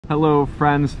Hello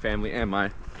friends, family, and my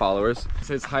followers.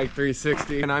 It's Hike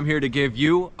 360 and I'm here to give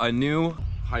you a new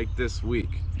hike this week.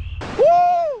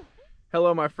 Woo!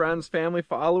 Hello my friends, family,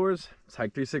 followers. It's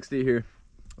Hike 360 here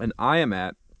and I am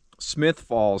at Smith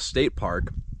Falls State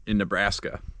Park in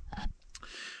Nebraska.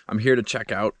 I'm here to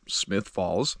check out Smith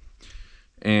Falls,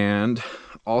 and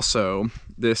also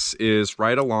this is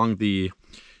right along the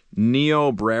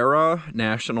Niobrara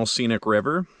National Scenic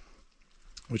River,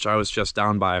 which I was just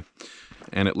down by,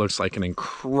 and it looks like an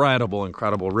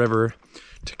incredible river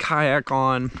to kayak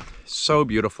on. So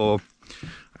beautiful.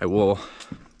 I will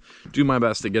do my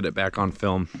best to get it back on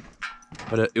film,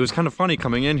 but it was kind of funny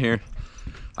coming in here.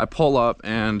 I pull up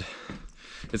and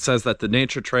it says that the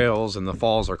nature trails and the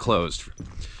falls are closed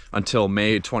until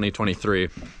May 2023,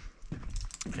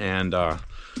 and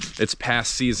it's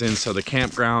past season, so the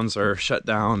campgrounds are shut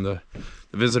down. The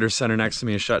visitor center next to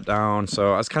me is shut down,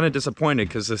 so I was kind of disappointed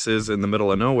because this is in the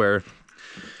middle of nowhere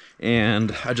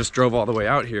and I just drove all the way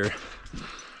out here.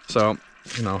 So,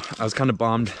 you know, I was kind of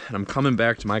bummed, and I'm coming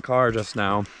back to my car just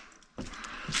now,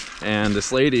 and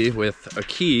this lady with a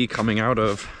key coming out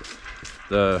of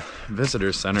the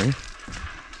visitor center,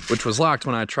 which was locked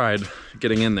when I tried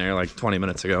getting in there like 20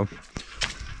 minutes ago.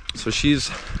 So she's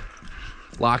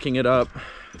locking it up,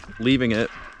 leaving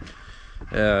it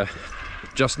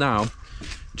just now.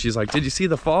 She's like, "Did you see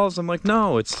the falls?" I'm like,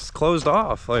 "No, it's closed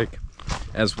off," like,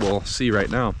 as we'll see right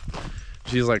now.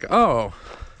 She's like, "Oh,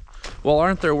 well,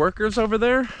 aren't there workers over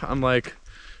there?" I'm like,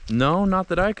 "No, not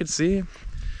that I could see."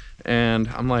 And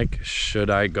I'm like, "Should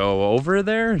I go over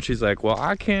there?" And she's like, "Well,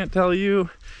 I can't tell you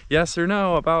yes or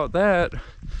no about that."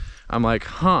 I'm like,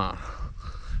 "Huh."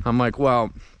 I'm like,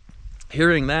 "Well,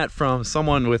 hearing that from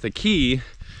someone with a key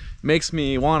makes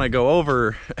me want to go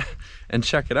over and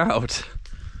check it out."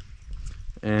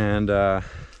 And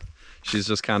she's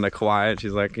just kind of quiet.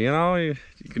 She's like, "You know, you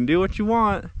can do what you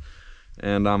want."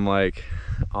 And I'm like,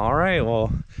 "All right,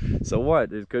 well, so what?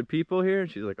 There's good people here?"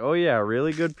 And she's like, "Oh yeah,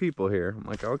 really good people here." I'm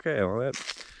like, "Okay, well, that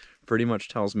pretty much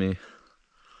tells me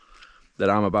that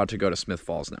I'm about to go to Smith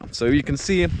Falls now." So you can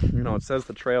see, you know, it says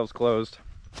the trail's closed.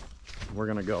 We're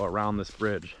gonna go around this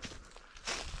bridge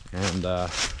and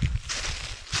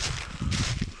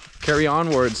carry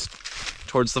onwards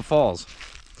towards the falls.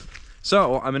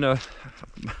 So I'm in a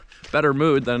better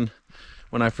mood than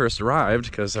when I first arrived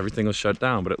because everything was shut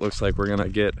down, but it looks like we're gonna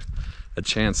get a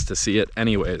chance to see it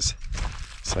anyways.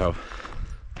 So,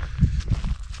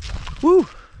 woo!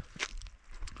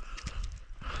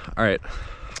 All right,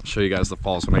 I'll show you guys the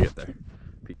falls when I get there.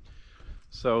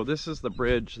 So this is the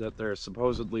bridge that they're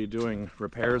supposedly doing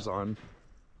repairs on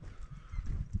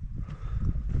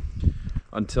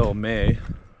until May.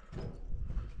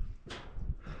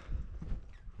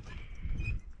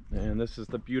 And this is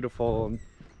the beautiful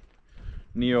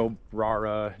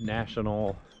Niobrara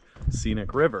National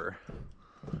Scenic River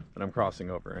that I'm crossing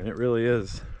over, and it really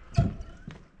is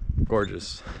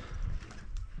gorgeous.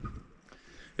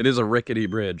 It is a rickety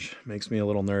bridge, makes me a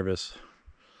little nervous,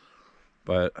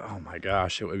 but oh my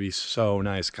gosh, it would be so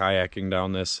nice kayaking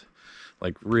down this.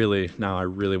 Like, really, now I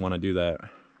really want to do that.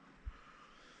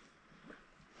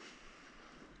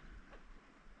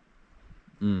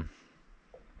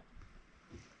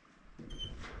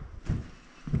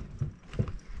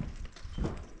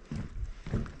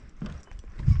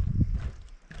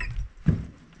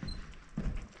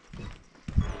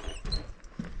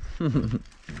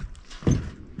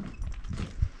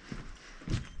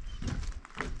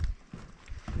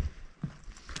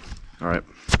 All right.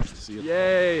 See you.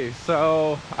 Yay!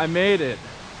 So I made it.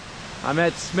 I'm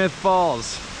at Smith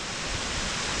Falls,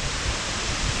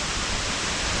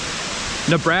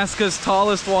 Nebraska's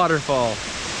tallest waterfall.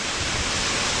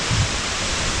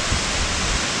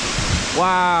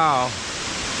 Wow,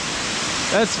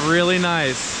 that's really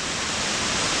nice.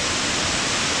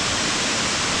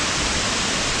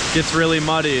 Gets really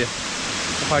muddy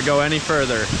if I go any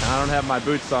further. I don't have my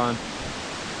boots on.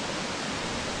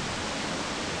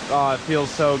 Oh, it feels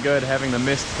so good having the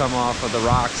mist come off of the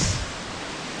rocks.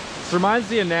 This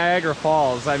reminds me of Niagara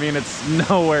Falls. I mean, it's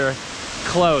nowhere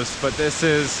close, but this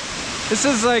is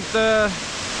like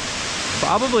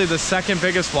probably the second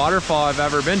biggest waterfall I've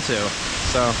ever been to.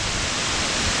 So,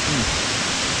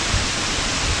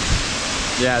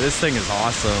 yeah, this thing is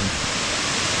awesome.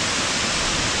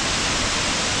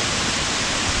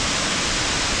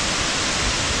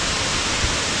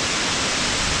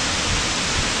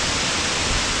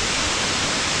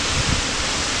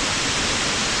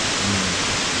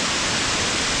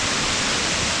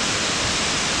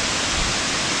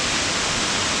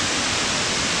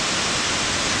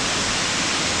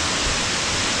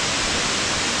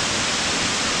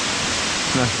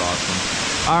 That's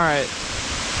awesome. All right.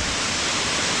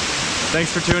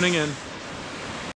 Thanks for tuning in.